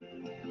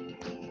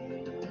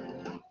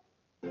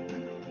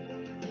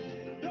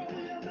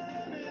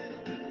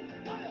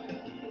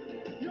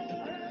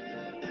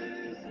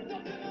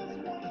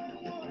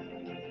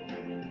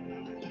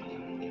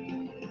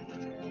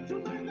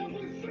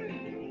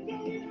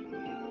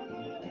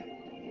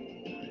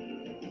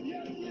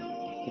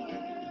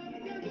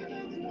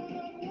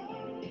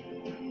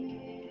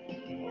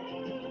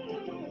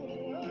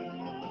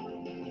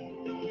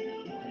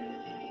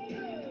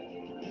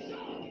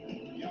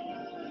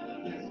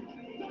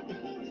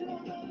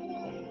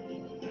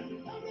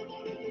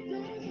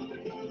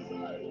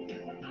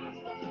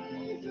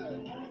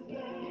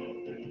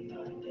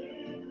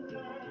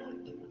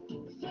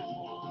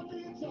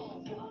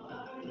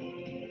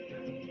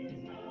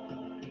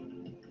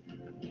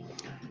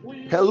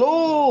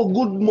Hello,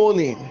 good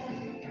morning.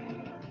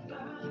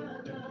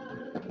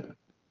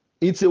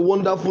 It's a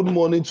wonderful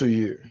morning to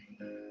you.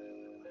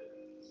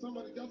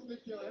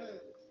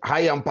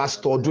 I am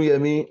Pastor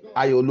Duyemi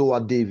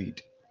Ayoloa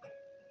David.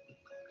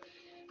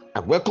 I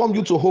welcome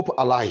you to Hope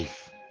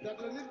Alive.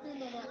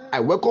 I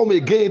welcome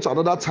again to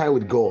another time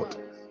with God.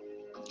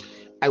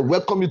 I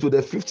welcome you to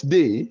the 5th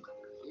day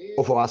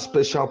of our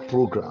special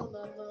program,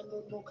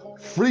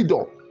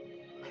 Freedom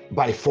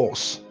by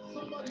Force.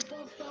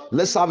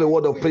 Let's have a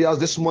word of prayers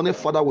this morning.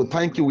 Father, we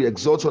thank you. We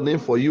exalt your name,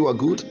 for you are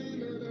good.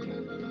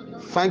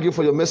 Thank you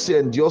for your mercy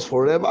endures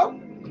forever.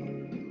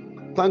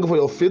 Thank you for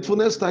your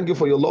faithfulness. Thank you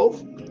for your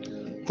love.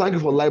 Thank you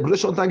for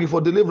liberation. Thank you for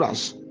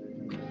deliverance.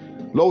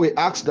 Lord, we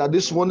ask that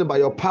this morning by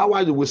your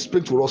power you will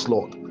speak to us,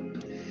 Lord.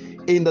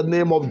 In the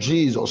name of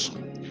Jesus,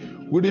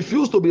 we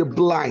refuse to be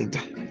blind.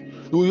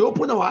 We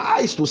open our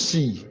eyes to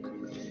see.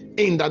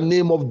 In the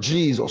name of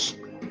Jesus.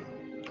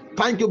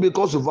 Thank you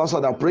because you've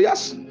answered our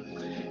prayers.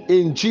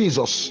 In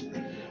Jesus'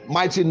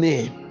 mighty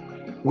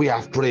name, we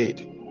have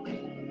prayed.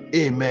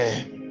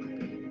 Amen.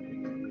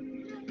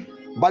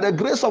 By the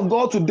grace of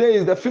God, today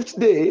is the 5th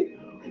day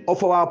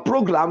of our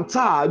program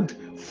tagged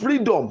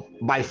Freedom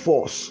by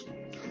Force.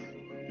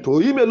 To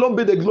him alone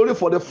be the glory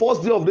for the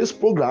first day of this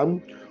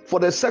program, for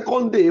the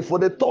second day, for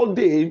the third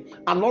day,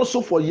 and also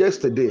for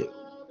yesterday.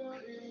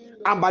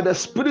 And by the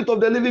Spirit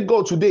of the living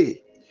God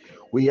today,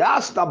 we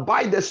ask that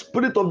by the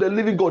Spirit of the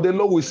living God, the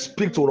Lord will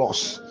speak to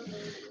us.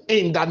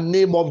 In the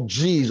name of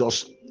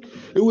Jesus,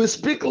 He will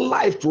speak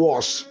life to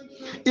us.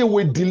 He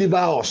will deliver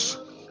us.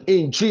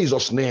 In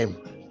Jesus' name.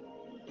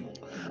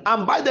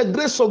 And by the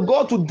grace of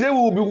God, today we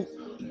will be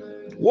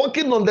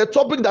working on the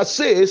topic that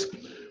says,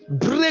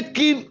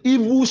 breaking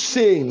evil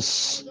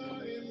chains.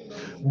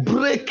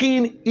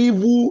 Breaking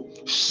evil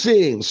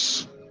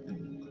chains.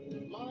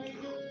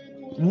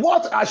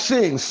 What are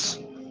chains?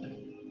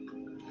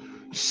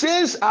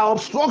 Chains are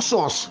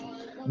obstructions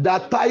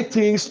that tie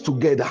things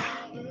together.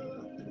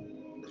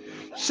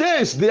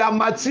 Chains, they are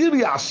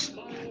materials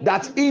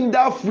that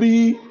hinder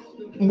free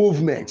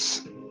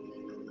movements.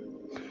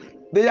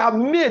 They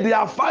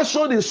are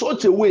fashioned in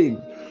such a way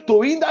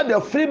to hinder the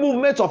free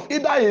movement of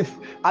either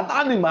an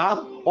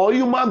animal or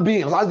human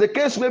beings, as the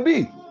case may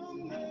be.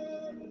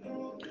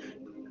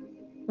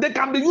 They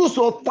can be used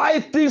to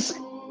tie things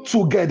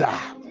together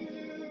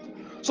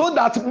so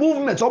that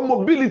movement or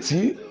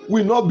mobility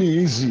will not be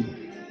easy.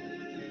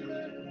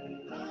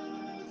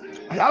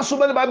 I have so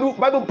many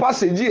Bible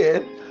passages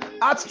here.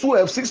 Acts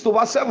 12,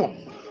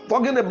 6-7,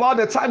 talking about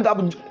the time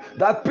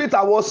that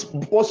Peter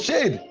was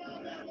chained.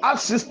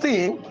 Acts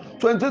 16,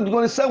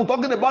 23-27,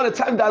 talking about the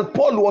time that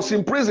Paul was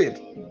imprisoned.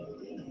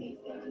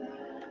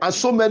 And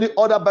so many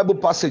other Bible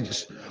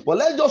passages. But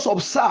let's just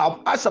observe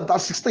Acts chapter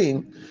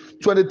 16,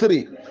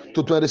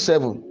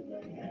 23-27.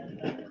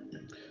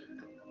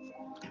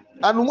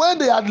 And when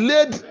they had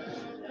laid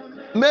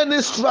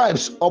many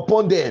stripes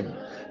upon them,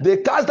 they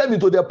cast them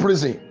into the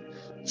prison,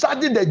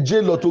 charging the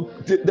jailer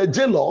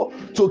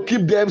to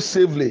keep them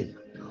safely.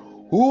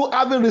 Who,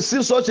 having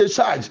received such a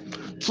charge,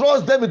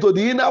 thrust them into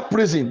the inner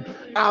prison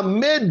and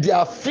made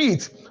their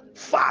feet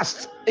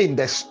fast in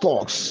the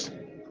stocks.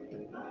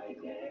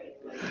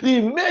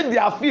 He made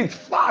their feet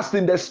fast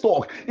in the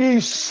stock.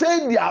 He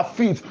chained their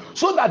feet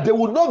so that they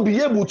would not be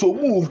able to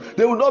move,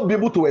 they would not be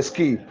able to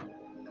escape.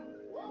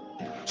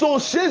 So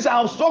chains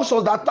are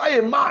obstructions that tie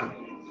a man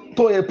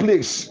to a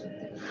place.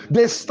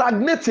 They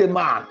stagnate a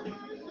man.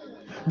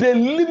 They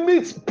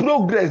limit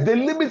progress. They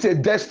limit a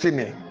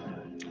destiny.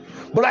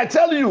 But I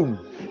tell you,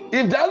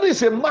 if there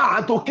is a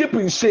man to keep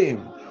in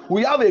shame,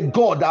 we have a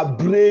God that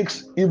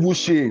breaks evil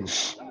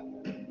chains.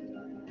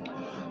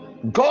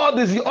 God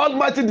is the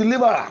almighty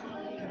deliverer.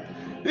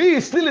 He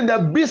is still in the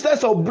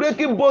business of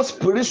breaking both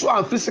spiritual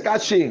and physical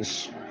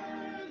chains.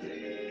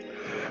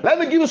 Let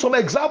me give you some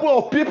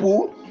examples of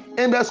people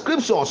in the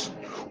scriptures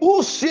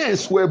whose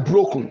chains were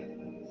broken.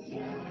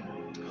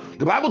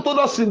 The Bible told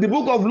us in the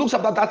book of Luke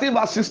chapter 13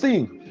 verse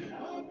 16.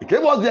 It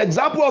gave us the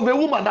example of a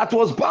woman that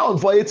was bound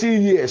for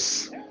 18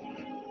 years.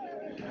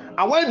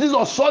 And when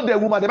Jesus saw the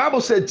woman, the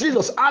Bible said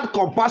Jesus had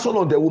compassion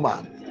on the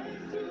woman.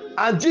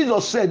 And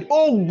Jesus said,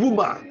 "Oh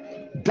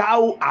woman,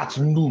 thou art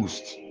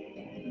loosed."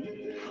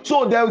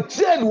 So the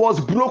chain was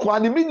broken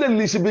and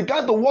immediately she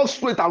began to walk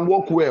straight and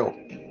walk well.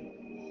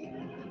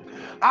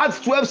 Acts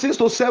 12,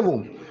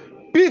 6-7.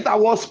 Peter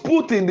was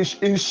put in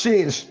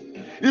chains.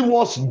 He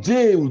was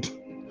jailed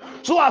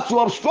so as to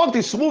obstruct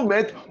his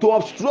movement, to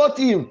obstruct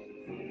him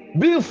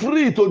being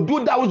free to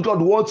do that which God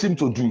wants him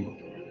to do.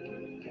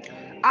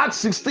 Acts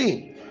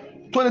 16,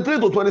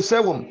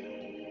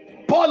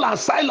 23-27. Paul and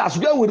Silas,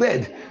 where we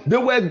read, they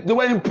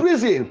were in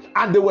prison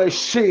and they were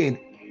chained.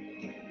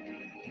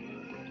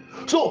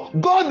 So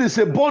God is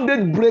a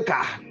bondage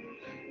breaker.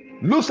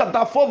 Luke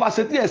chapter 4 verse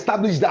 18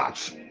 established that.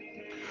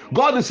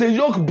 God is a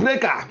yoke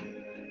breaker.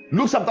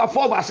 Luke chapter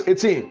 4 verse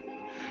 18.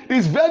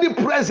 His very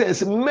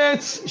presence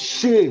melts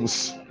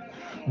chains.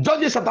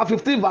 Judges chapter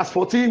 15 verse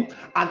 14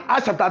 and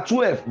Acts chapter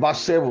 12 verse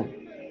 7.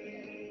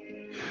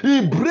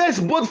 He breaks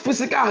both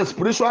physical and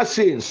spiritual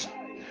chains.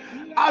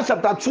 Acts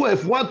chapter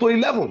 12, 1 to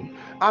 11,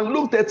 and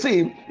Luke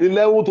 13,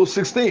 11 to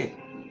 16.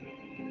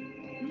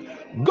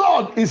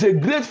 God is a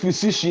great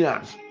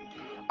physician.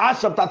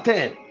 Acts chapter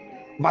 10,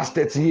 verse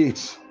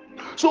 38.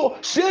 So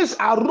chains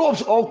are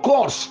ropes or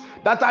cords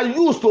that are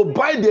used to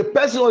bind a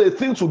person or a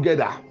thing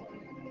together.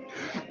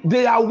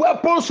 They are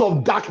weapons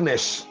of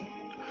darkness.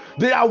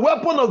 They are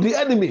weapons of the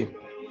enemy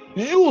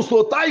used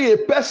to tie a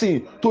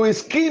person to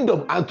his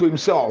kingdom and to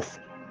himself.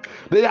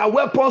 They are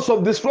weapons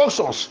of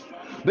destructions.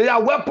 They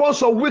are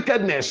weapons of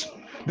wickedness.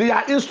 They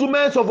are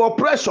instruments of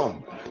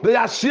oppression. They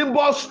are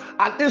symbols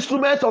and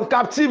instruments of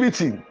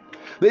captivity.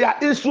 They are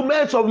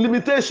instruments of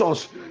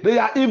limitations. They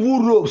are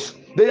evil ropes.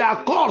 They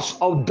are cords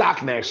of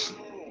darkness.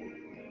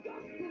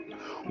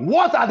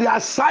 What are the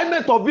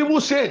assignment of evil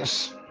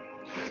chains?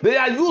 They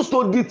are used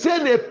to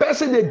detain a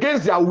person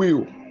against their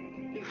will.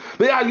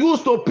 They are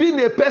used to pin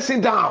a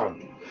person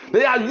down.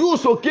 They are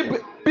used to keep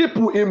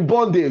people in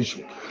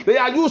bondage. They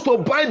are used to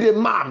bind a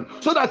man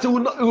so that he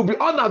will be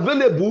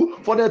unavailable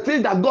for the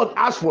things that God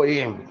has for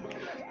him.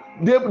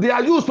 They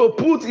are used to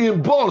put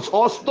in bonds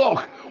or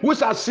stock,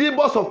 which are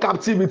symbols of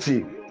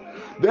captivity.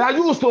 They are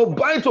used to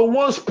bind to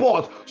one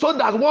spot so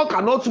that one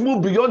cannot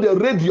move beyond the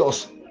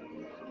radius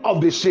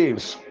of the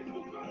chains.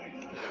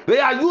 They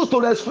are used to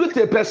restrict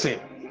a person.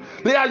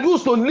 They are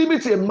used to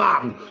limit a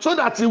man so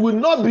that he will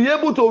not be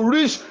able to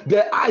reach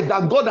the height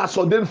that God has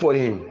ordained for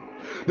him.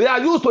 They are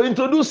used to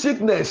introduce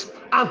sickness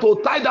and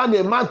to tie down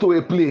a man to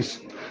a place.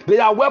 They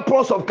are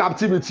weapons of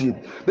captivity.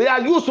 They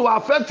are used to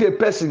affect a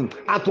person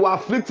and to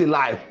afflict a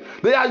life.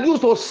 They are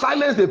used to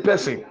silence a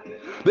person.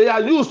 They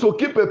are used to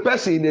keep a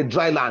person in a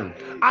dry land.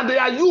 And they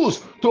are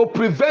used to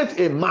prevent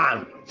a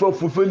man from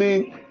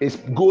fulfilling his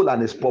goal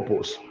and his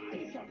purpose.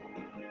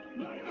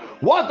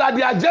 What are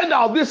the agenda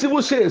of these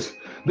evil chains?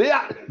 They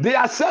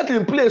are set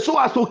in place so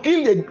as to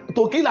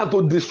kill and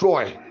to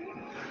destroy.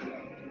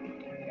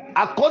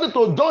 According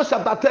to John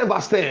chapter 10,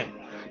 verse 10,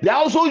 they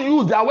also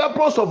use their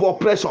weapons of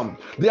oppression.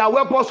 They are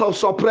weapons of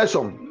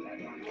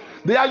suppression.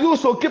 They are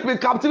used to keep in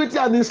captivity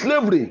and in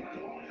slavery.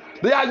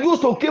 They are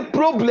used to keep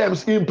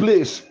problems in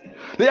place.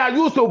 They are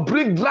used to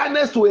bring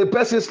dryness to a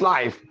person's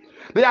life.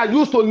 They are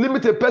used to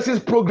limit a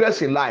person's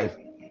progress in life.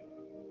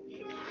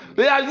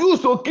 They are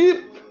used to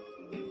keep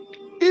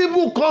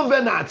evil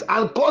covenants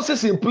and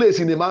causes in place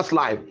in a man's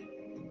life.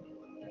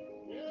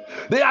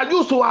 They are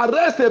used to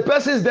arrest a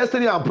person's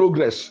destiny and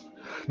progress.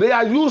 They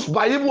are used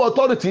by evil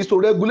authorities to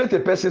regulate a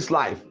person's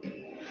life.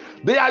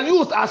 They are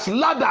used as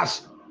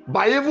ladders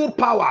by evil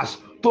powers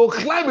to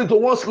climb into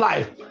one's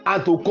life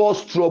and to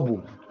cause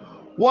trouble.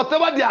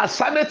 Whatever the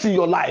assignment in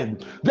your life,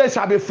 they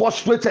shall be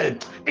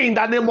frustrated in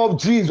the name of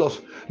Jesus.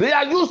 They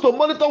are used to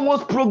monitor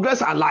one's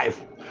progress and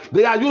life.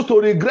 They are used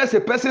to regress a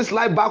person's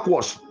life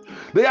backwards.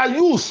 They are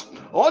used,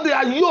 or they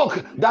are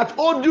yoke that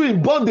hold you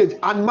in bondage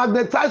and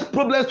magnetize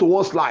problems to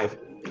one's life.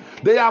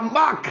 They are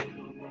marked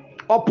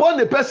upon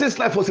a person's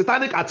life for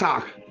satanic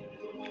attack.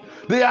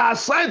 They are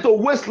assigned to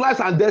waste lives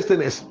and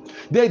destinies.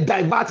 They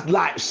divert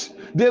lives.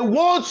 They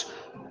want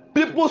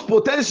people's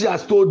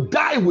potentials to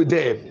die with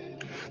them.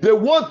 They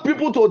want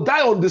people to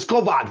die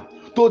undiscovered,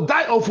 to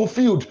die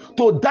unfulfilled,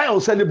 to die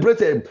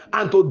uncelebrated,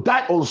 and to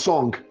die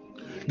unsung.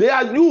 They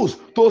are used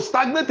to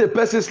stagnate a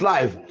person's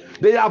life.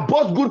 They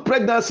abort good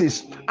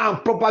pregnancies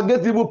and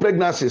propagate evil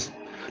pregnancies.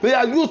 They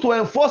are used to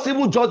enforce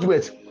evil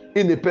judgment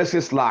in a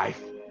person's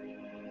life.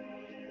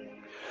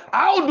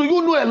 How do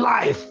you know a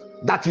life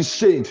that is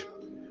chained?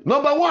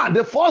 Number one,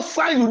 the first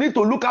sign you need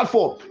to look out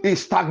for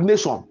is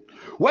stagnation.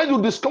 When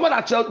you discover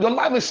that your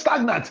life is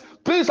stagnant,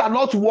 things are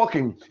not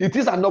working, it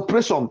is an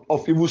oppression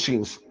of evil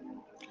chains.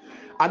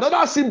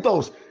 Another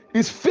symptom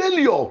is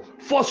failure,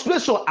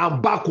 frustration,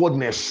 and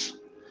backwardness.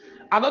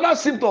 Another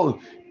symptom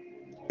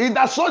is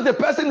that such a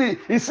person,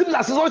 it seems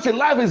as if such a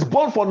life is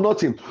born for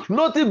nothing.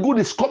 Nothing good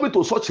is coming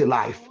to such a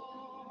life.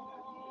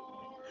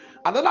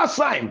 Another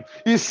sign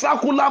is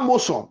circular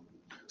motion,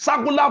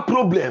 circular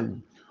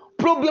problem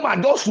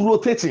are just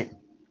rotating.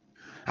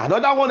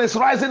 Another one is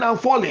rising and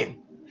falling.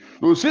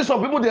 You see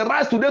some people, they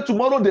rise today,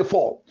 tomorrow they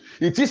fall.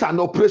 It is an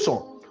oppression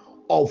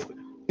of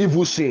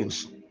evil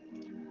sins.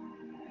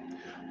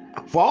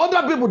 For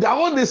other people, their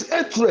own is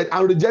hatred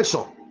and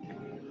rejection.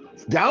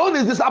 Their own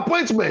is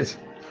disappointment.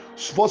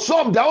 For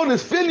some, their own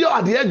is failure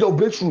at the edge of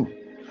breakthrough.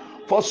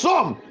 For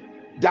some,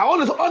 their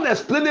own is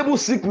unexplainable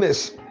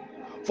sickness.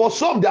 For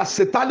some, their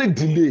satanic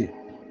delay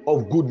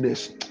of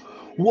goodness.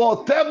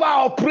 Whatever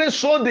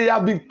operation they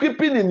have been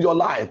keeping in your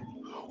life,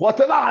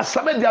 whatever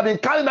assignment they have been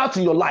carrying out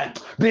in your life,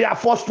 they are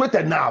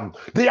frustrated now.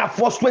 They are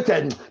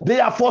frustrated. They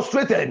are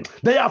frustrated.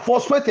 They are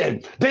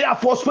frustrated. They are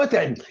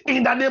frustrated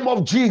in the name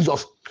of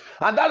Jesus.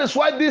 And that is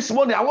why this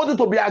morning I want you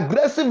to be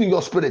aggressive in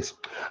your spirit.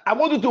 I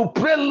want you to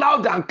pray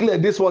loud and clear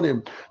this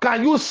morning.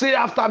 Can you say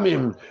after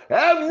me?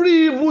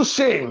 Every evil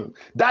shame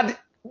that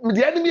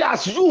the enemy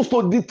has used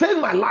to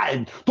detain my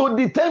life, to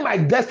detain my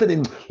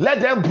destiny,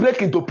 let them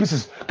break into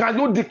pieces. Can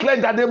you declare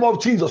in the name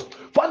of Jesus?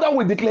 Father,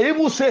 we declare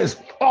evil chains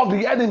of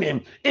the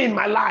enemy in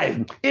my life,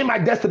 in my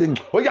destiny.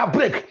 Oh yeah,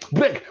 break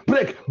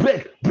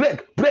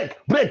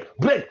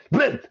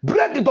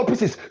into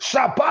pieces.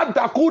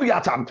 Shabanda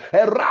kuriata,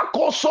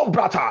 erako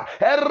sobrata,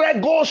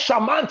 erego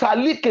shamanta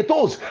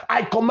liketos.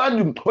 I command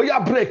you. Oh yeah,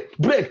 break.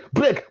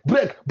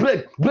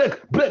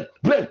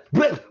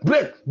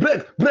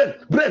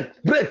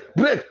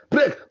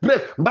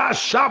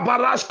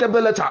 Mashabaraske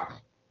beleta.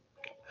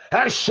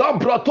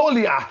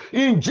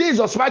 In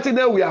Jesus' mighty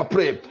name we are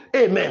praying.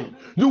 Amen.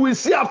 You will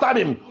see after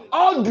him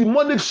all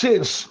demonic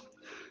chains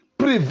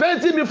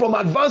preventing me from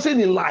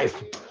advancing in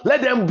life.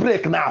 Let them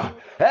break now.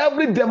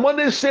 Every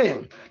demonic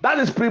chain that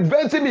is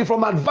preventing me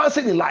from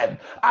advancing in life,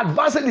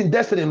 advancing in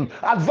destiny,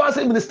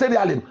 advancing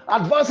ministerially,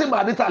 advancing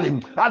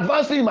maritally,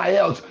 advancing in my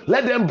health,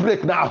 let them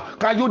break now.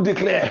 Can you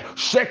declare?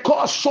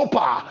 Sheko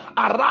sopa,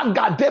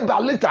 araga de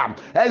balita,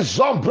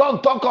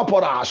 ezombron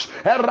tokoporas,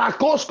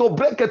 erakosko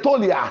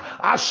breketolia,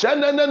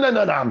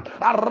 ashenenenenenam,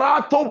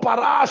 arato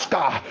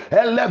paraska,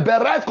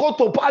 elebereko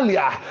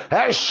topalia,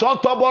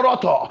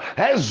 eshotoboroto,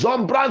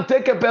 ezombran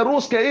teke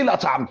peruske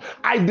ilatam.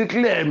 I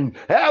declare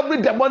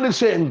every demonic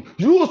chain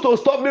used to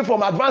stop me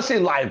from advancing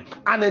in life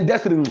and in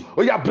destiny.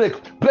 Oh yeah, break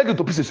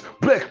into pieces.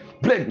 Break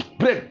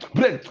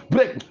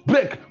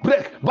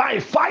by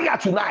fire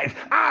tonight.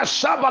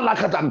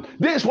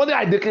 This morning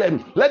I declare,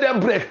 let them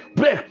break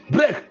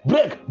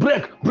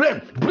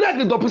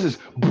into pieces.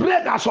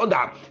 Break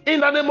asunder in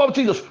the name of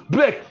Jesus.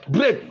 Break.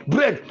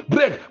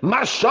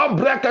 Masham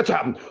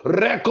breakatam.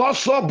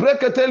 Rekoso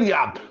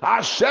breakatelia.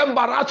 Ashem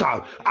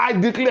barata. I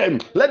declare,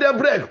 let them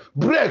break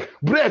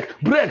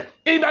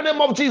in the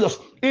name of Jesus.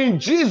 In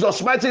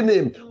Jesus' mighty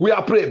name, we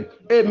are praying.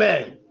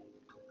 Amen.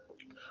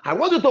 I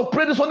want you to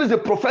pray. This one is a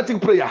prophetic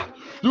prayer.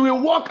 You will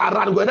walk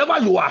around wherever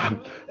you are.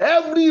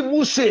 Every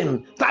evil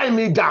chain, tie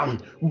me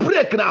down.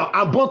 Break now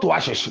and burn to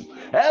ashes.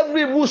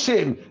 Every evil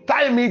chain,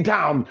 tie me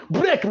down.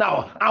 Break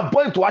now and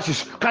burn to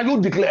ashes. Can you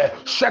declare?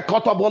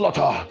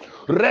 Shekotobolota.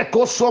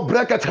 Rekoso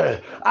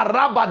brekete,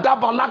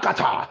 arabadaba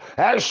lakata,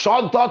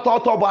 eshonto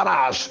toto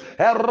baras,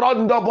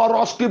 erondo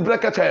boroski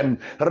brekete,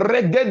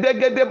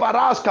 regedegede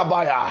baras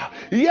kabaya.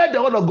 Hear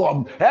the word of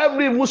God.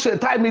 Every muscle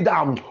tie me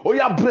down. Oh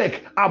yeah,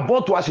 break. I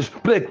bought to ashes.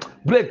 Break.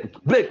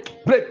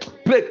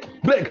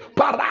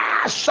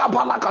 Parasha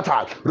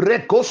balakata,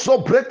 rekoso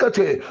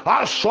brekete,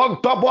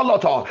 ashonto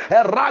boloto,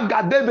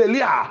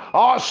 eragadebelia,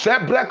 oshe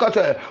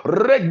brekete,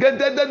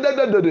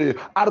 regedegede,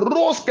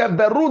 aroske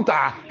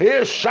berunta,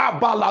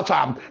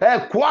 eshabalata.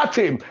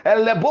 Equatim,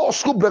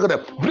 elebosku brekete.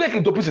 Break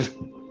into pieces.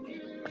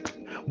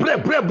 Break.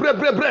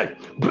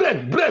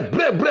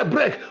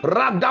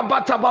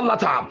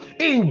 Radabatabalata.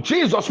 In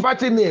Jesus'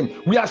 mighty name,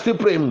 we are still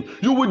praying.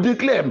 You will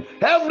declare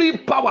every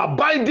power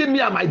binding me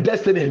and my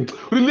destiny.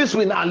 Release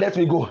me now, let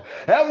me go.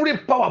 Every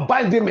power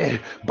binding me,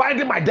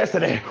 binding my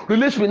destiny.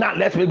 Release me now,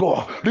 let me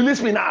go.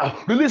 Release me now.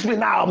 Loose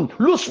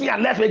me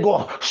and let me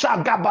go.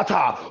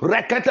 Shagabata.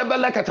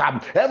 Reketebeleketa.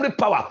 Every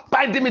power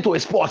binding me to a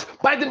spot,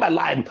 binding my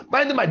life,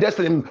 binding my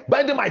destiny,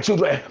 binding my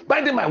children,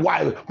 binding my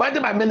wife,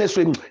 binding my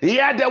ministry.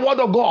 Hear the word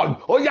of God.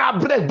 Oh yeah,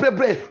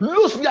 break.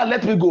 Loose me and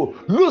let me go.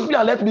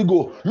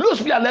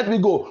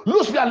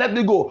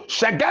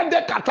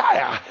 Shagande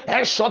kataya.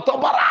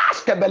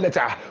 Eshotobaras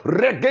kebeleta.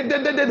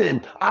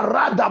 Regedededede.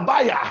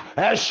 Aradabaya.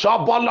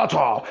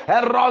 Eshaboloto.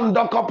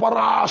 Erondo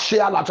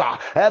koporashialata.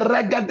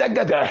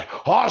 Regedegede.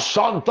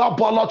 Oshonto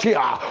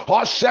bolotia.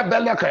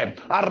 Oshebeleke.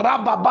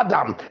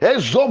 Arababadam.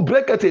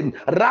 Ezobreketin.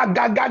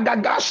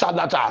 Ragagagaga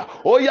shadata.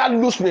 Oh yeah,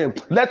 loose me.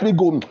 Let me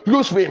go.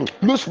 Loose me.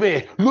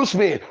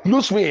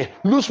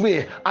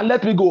 And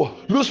let me go.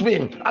 Loose me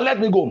and let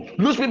me go.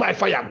 Loose me by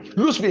fire.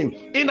 Loose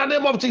me in the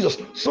name of Jesus.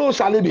 So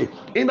shall it be.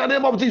 In the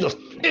name of Jesus.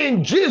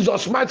 In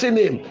Jesus' mighty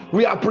name,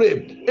 we are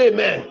praying.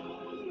 Amen.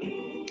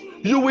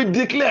 You will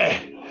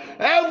declare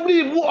every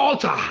evil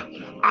altar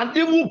and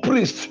evil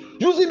priest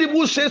using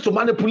evil shades to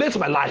manipulate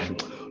my life.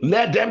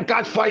 Let them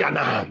catch fire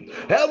now.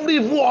 Every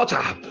evil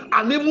altar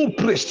and evil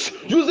priest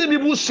using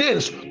evil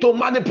chains to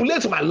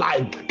manipulate my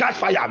life. Catch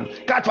fire.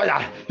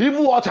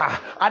 Evil altar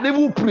and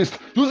evil priest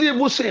using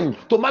evil chains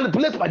to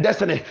manipulate my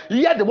destiny.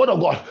 Hear the word of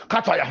God.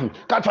 Catch fire.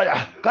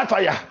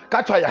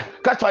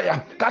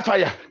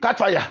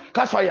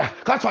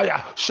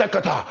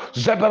 Shekata.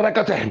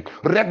 Zeberekate.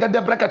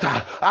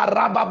 Regedebrekata.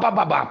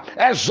 Arabababa.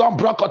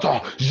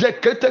 Ezombrokoto.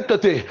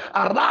 Jeketekete.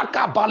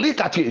 Araka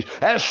balikati.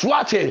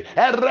 Eswati.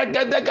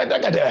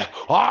 Eregedegedegede.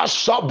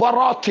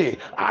 Asabarati,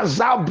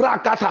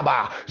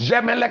 Azabrakataba,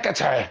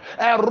 Jemelekete,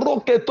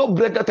 Eruketo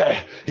Brekete,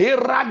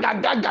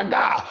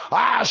 Iragagaga,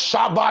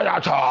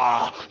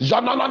 Asabayata,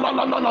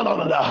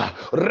 Janana,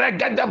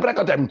 Regede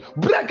Brekete,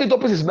 break it to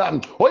pieces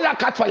now. Oh yeah,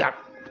 catch fire.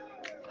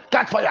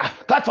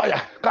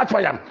 catch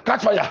fire,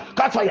 catch fire,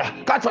 catch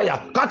fire, catch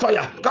fire, catch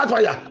fire, catch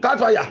fire, catch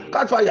fire,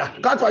 catch fire,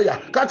 catch fire,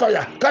 catch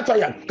fire, catch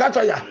fire, catch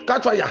fire,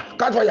 catch fire,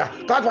 catch fire,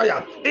 catch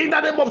fire. In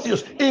the name of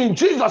Jesus, in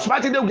Jesus'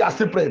 mighty name, we are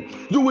still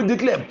praying. You will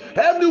declare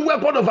every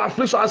weapon of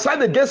affliction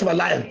assigned against my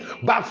life,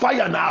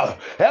 backfire now.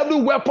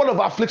 Every weapon of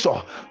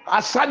affliction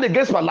assigned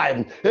against my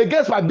life,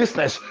 against my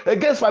business,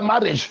 against my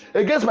marriage,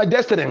 against my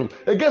destiny,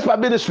 against my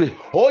ministry,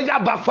 oh yeah,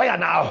 backfire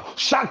now.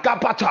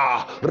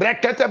 Shakapata,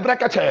 rekete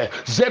brekete,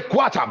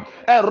 zekwata,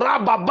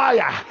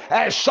 erababaya,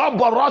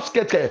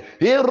 eshaboroskete,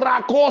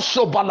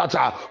 irakoso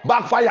balata,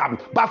 backfire,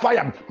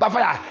 backfire,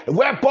 backfire.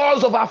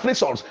 Weapons of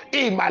afflictions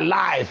in my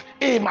life,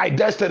 in my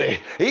destiny.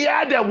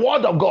 Hear the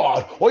word of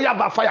God. Oh yeah,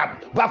 backfire,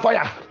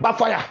 backfire,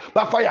 backfire,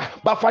 backfire,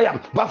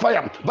 backfire,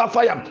 backfire,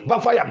 backfire,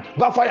 backfire,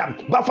 backfire,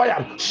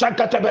 backfire,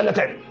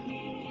 shakatebelete.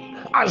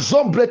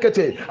 Azom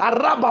brekete,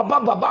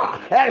 arabababa,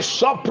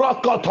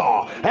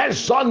 esoprokoto,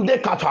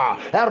 ezondekata,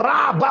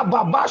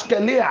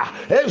 erabababaskelia,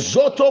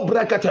 ezoto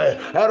brekete,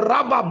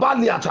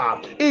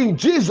 erababaliata. In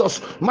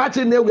Jesus'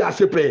 mighty name we are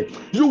praying.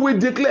 You will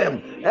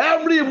declare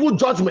every evil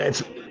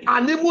judgment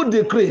and evil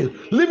decree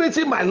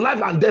limiting my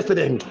life and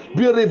destiny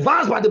be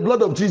reversed by the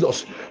blood of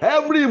Jesus.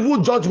 Every evil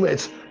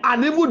judgment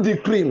and evil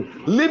decree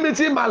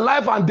limiting my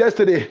life and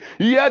destiny,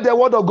 hear the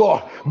word of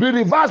God, be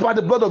reversed by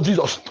the blood of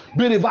Jesus.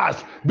 Be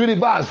reversed, be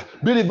reversed,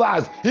 be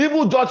reversed.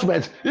 Evil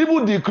judgment,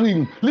 evil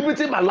decree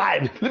limiting my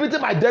life, limiting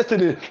my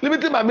destiny,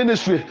 limiting my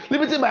ministry,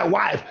 limiting my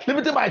wife,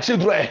 limiting my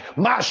children.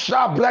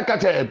 Masha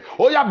brakated.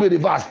 Oh yeah, be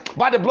reversed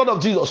by the blood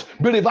of Jesus.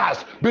 Be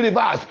reversed, be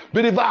reversed,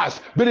 be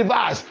reversed, be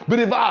reversed, be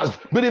reversed,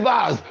 be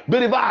reversed, be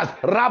reversed.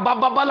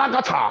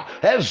 Rabababalagata,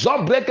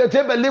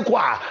 ezobrekete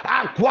belikwa,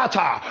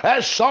 akwata,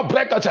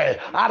 ezobrekete,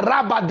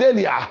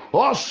 arabadelia,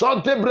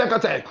 osonte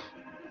brekete.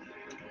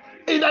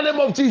 In the name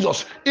of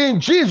Jesus, in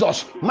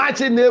Jesus'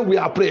 mighty name we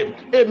are praying.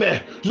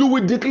 Amen. You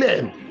will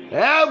declare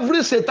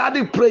every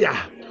satanic prayer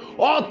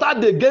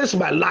altered against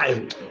my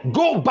life,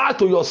 go back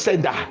to your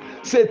sender.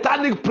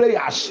 Satanic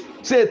prayers,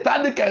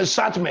 satanic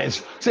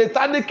enchantments,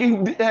 satanic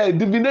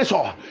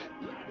divination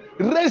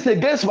raised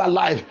against my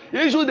life,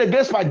 issued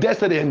against my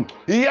destiny,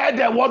 hear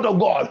the word of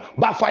God.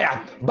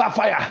 Backfire,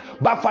 backfire,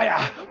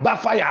 backfire,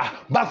 backfire,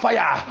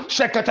 backfire.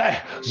 Shekete,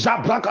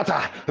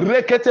 zabrakata,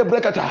 rekete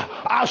brekata,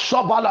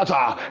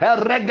 ashobalata,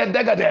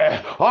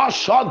 eregedegede,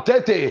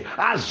 ashontete,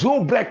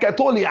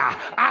 azubreketolia,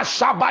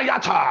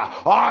 ashabayata,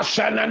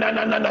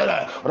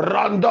 ashenenenenene,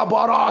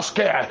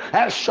 rondoboroske,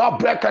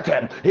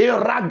 eshabrekete,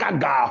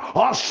 iragaga,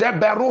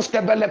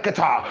 asheberuske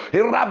beleketa,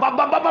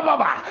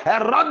 irabababababa,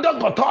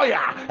 erondogotoya,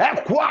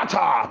 ekwata.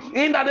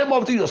 In the name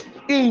of Jesus,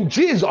 in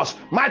Jesus'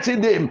 mighty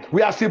name,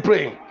 we are still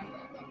praying.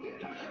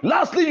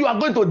 Lastly, you are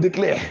going to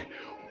declare,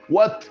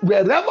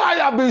 wherever I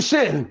have been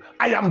seen,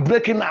 I am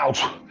breaking out.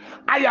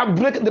 I am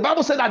breaking. The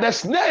Bible said that the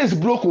snare is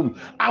broken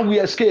and we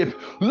escape.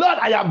 Lord,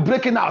 I am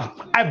breaking out.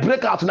 I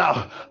break out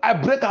now. I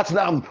break out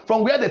now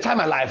from where they tie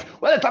my life,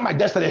 where they tie my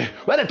destiny,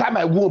 where they tie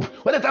my womb,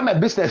 where they tie my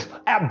business.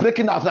 I am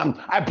breaking out now.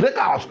 I break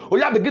out. Oh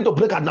yeah, begin to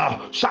break out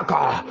now.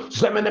 Shaka,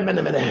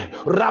 zemenemenemene,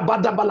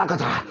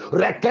 rabadabalakata,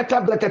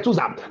 rekete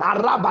breketuza,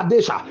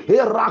 arabadesha,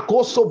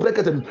 irakoso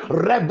breketem,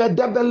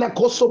 rebedebele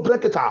koso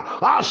breketa,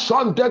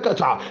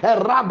 ashandeketa,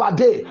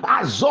 erabade,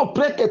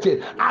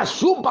 azoprekete,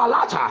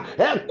 asubalata,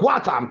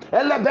 ekwata.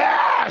 I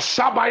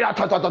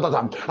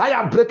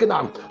am breaking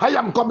out. I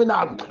am coming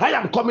out. I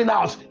am coming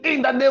out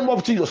in the name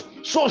of Jesus.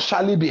 So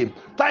shall it be.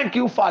 Thank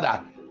you,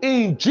 Father.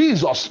 In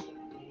Jesus'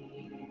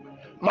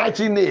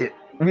 mighty name,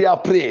 we are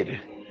prayed.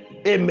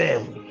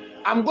 Amen.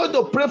 I'm going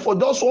to pray for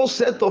those one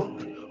set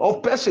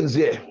of persons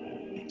here.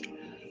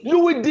 You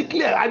will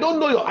declare. I don't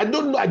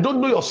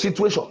know your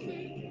situation.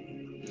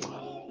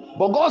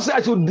 But God said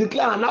I should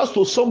declare and announce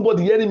to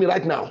somebody hearing me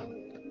right now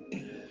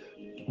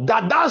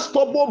that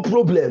stubborn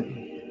problem.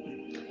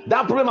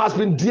 That problem has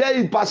been there,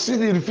 it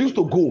persisted, it refused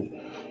to go.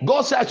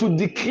 God said I should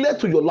declare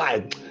to your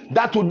life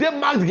that today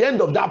marks the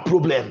end of that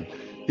problem.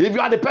 If you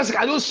are the person,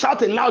 can you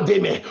shout a loud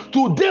amen?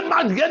 Today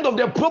marks the end of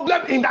the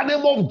problem in the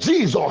name of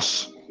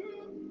Jesus.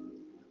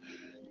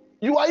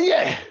 You are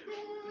here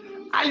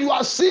and you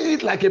are seeing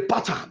it like a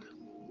pattern.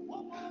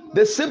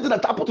 The same thing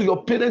that happened to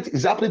your parents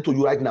is happening to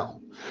you right now.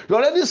 You're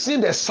already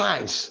seeing the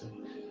signs.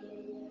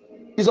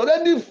 It's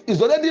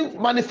already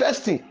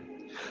manifesting.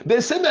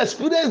 The same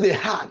experience they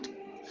had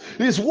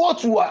is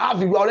what you are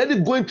having. You are already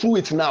going through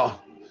it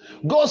now.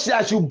 God says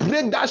I should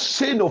break that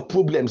chain of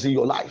problems in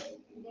your life.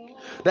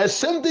 The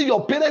same thing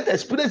your parents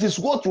experience is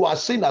what you are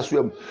seeing as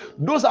well.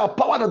 Those are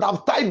power that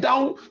have tied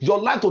down your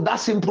life to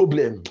that same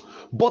problem.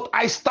 But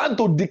I stand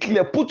to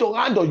declare, put your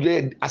hand on your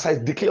head as I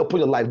declare upon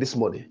your life this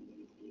morning.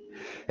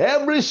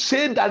 Every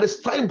shade that is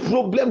tying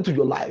problem to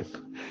your life,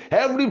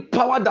 every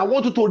power that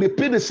wants you to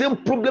repeat the same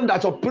problem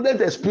that your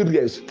parents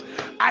experienced,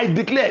 I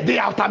declare they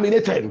are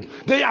terminated.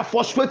 They are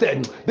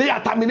frustrated. They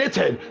are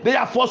terminated. They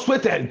are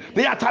frustrated.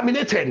 They are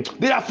terminated.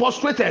 They are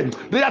frustrated.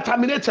 They are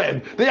terminated.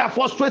 They are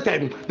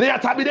frustrated. They are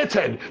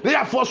terminated. They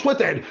are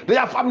frustrated. They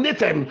are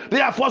terminated.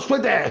 They are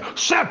frustrated.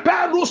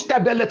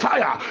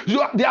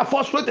 They are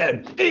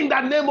frustrated in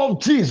the name of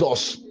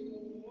Jesus.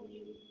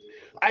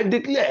 I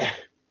declare,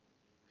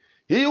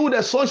 he who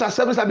the Son shall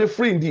set shall be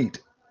free indeed.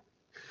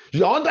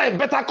 You are under a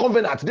better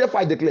covenant. Therefore,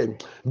 I declare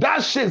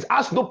that shame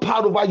has no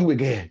power over you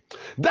again.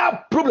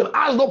 That problem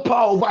has no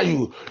power over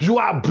you. You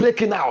are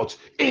breaking out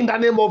in the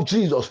name of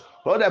Jesus.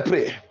 Lord, I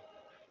pray.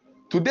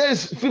 Today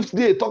is 5th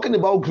day talking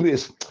about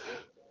grace.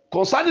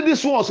 Concerning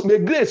these ones, may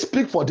grace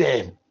speak for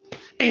them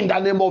in the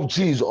name of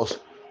Jesus.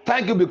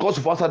 Thank you because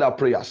you've answered our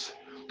prayers.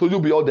 To you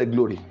be all the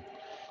glory.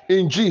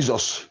 In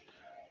Jesus'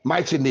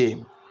 mighty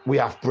name, we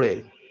have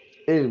prayed.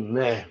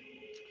 Amen.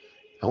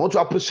 I want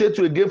to appreciate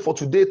you again for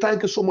today.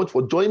 Thank you so much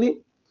for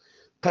joining.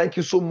 Thank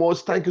you so much.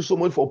 Thank you so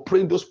much for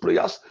praying those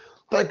prayers.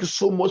 Thank you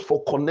so much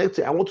for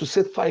connecting. I want to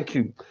say thank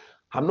you.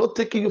 I'm not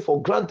taking you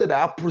for granted.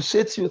 I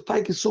appreciate you.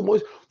 Thank you so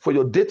much for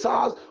your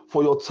data,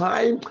 for your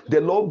time.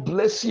 The Lord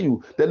bless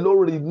you. The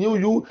Lord renew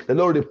you. The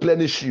Lord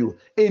replenish you.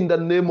 In the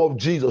name of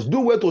Jesus.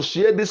 Do well to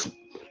share this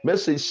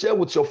message. Share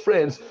with your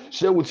friends.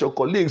 Share with your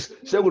colleagues.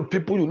 Share with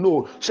people you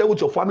know. Share with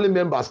your family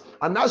members.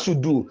 And as you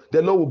do,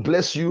 the Lord will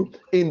bless you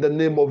in the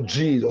name of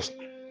Jesus.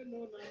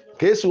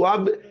 In case you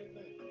have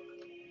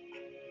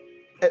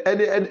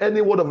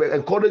any word of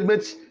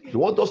encouragement, you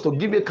want us to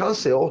give you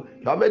counsel,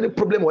 you have any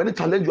problem or any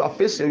challenge you are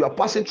facing, you are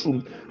passing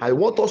through, I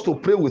want us to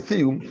pray with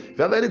you. If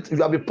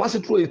you have been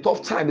passing through a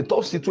tough time, a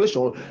tough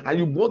situation, and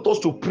you want us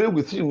to pray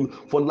with you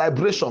for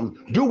liberation,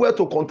 do well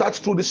to contact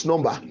through this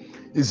number.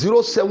 It's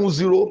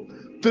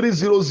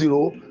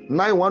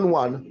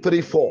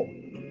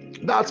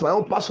 070-300-91134. That's my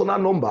own personal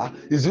number.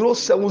 It's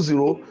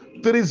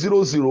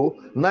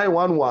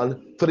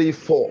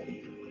 070-300-91134.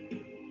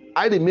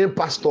 I remain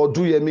Pastor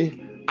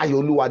Duyemi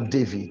Ayoluwa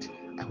David.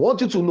 I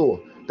want you to know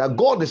that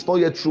God is not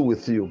yet through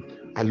with you.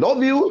 I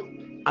love you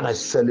and I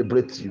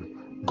celebrate you.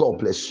 God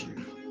bless you.